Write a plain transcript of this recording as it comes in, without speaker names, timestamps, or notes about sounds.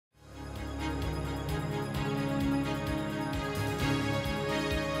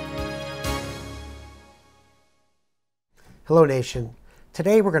Hello Nation.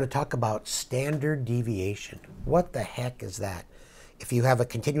 Today we're going to talk about standard deviation. What the heck is that? If you have a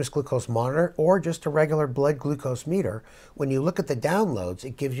continuous glucose monitor or just a regular blood glucose meter, when you look at the downloads,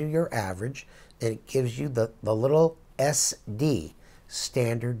 it gives you your average and it gives you the little SD,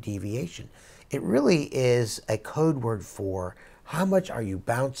 standard deviation. It really is a code word for how much are you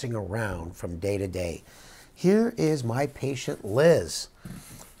bouncing around from day to day. Here is my patient Liz.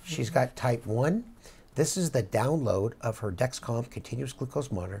 She's got type 1. This is the download of her Dexcom continuous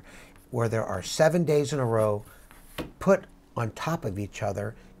glucose monitor, where there are 7 days in a row put on top of each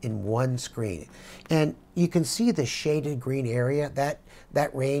other in one screen. And you can see the shaded green area.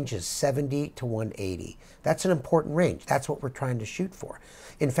 That range is 70 to 180. That's an important range. That's what we're trying to shoot for.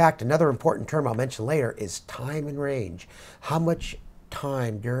 In fact, another important term I'll mention later is time and range. How much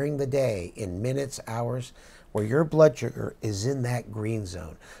time during the day, in minutes, hours, where your blood sugar is in that green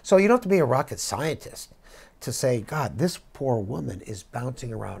zone. So you don't have to be a rocket scientist to say, God, this poor woman is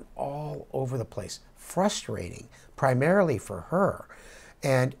bouncing around all over the place. Frustrating, primarily for her.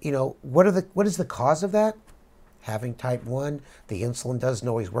 And you know, what is the cause of that? Having type 1, the insulin doesn't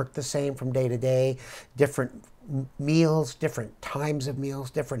always work the same from day to day. Different meals, different times of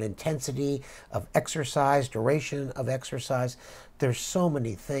meals, different intensity of exercise, duration of exercise. There's so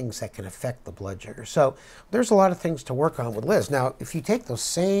many things that can affect the blood sugar. So there's a lot of things to work on with Liz. Now, if you take those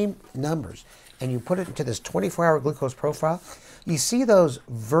same numbers and you put it into this 24-hour glucose profile, you see those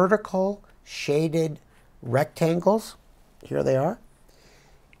vertical shaded rectangles? Here they are.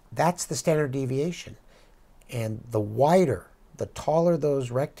 That's the standard deviation. And the wider, the taller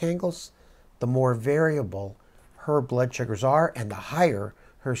those rectangles, the more variable her blood sugars are and the higher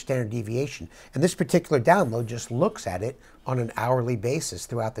her standard deviation. And this particular download just looks at it on an hourly basis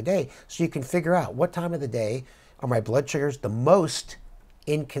throughout the day. So you can figure out what time of the day are my blood sugars the most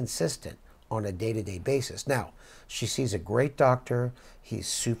inconsistent on a day-to-day basis. Now, she sees a great doctor. He's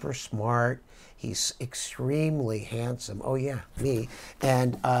super smart. He's extremely handsome. Oh yeah, me.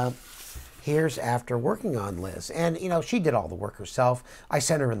 And here's after working on Liz. And, you know, she did all the work herself. I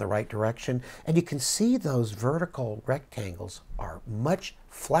sent her in the right direction. And you can see those vertical rectangles are much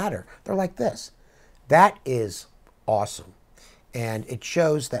flatter. They're like this. That is awesome. And it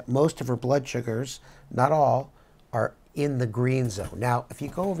shows that most of her blood sugars, not all, are in the green zone. Now, if you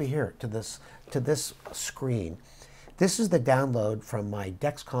go over here to this screen, this is the download from my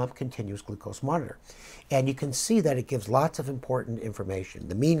Dexcom continuous glucose monitor. And you can see that it gives lots of important information.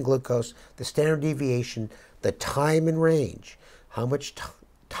 The mean glucose, the standard deviation, the time and range. How much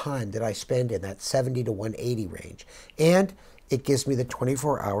time did I spend in that 70 to 180 range? And it gives me the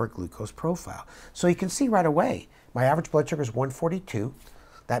 24-hour glucose profile. So you can see right away, my average blood sugar is 142.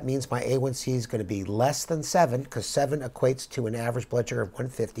 That means my A1C is going to be less than 7, because 7 equates to an average blood sugar of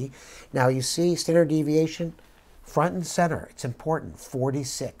 150. Now you see standard deviation, front and center, it's important,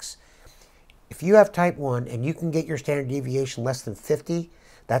 46. If you have type 1 and you can get your standard deviation less than 50,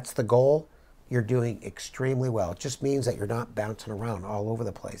 that's the goal, you're doing extremely well. It just means that you're not bouncing around all over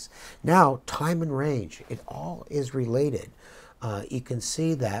the place. Now, time and range, it all is related. You can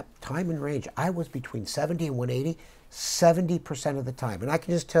see that time and range, I was between 70 and 180, 70% of the time. And I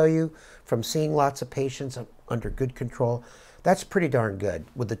can just tell you from seeing lots of patients under good control, that's pretty darn good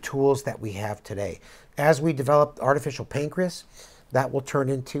with the tools that we have today. As we develop artificial pancreas, that will turn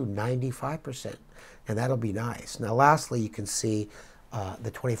into 95%, and that'll be nice. Now, lastly, you can see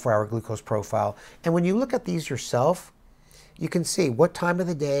the 24-hour glucose profile. And when you look at these yourself, you can see what time of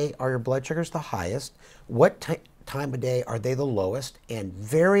the day are your blood sugars the highest, what time of day are they the lowest, and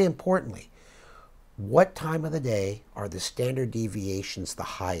very importantly, what time of the day are the standard deviations the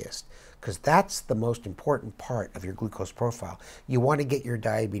highest? Because that's the most important part of your glucose profile. You want to get your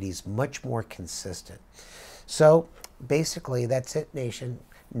diabetes much more consistent. So basically, that's it, Nation.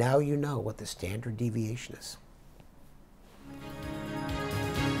 Now you know what the standard deviation is.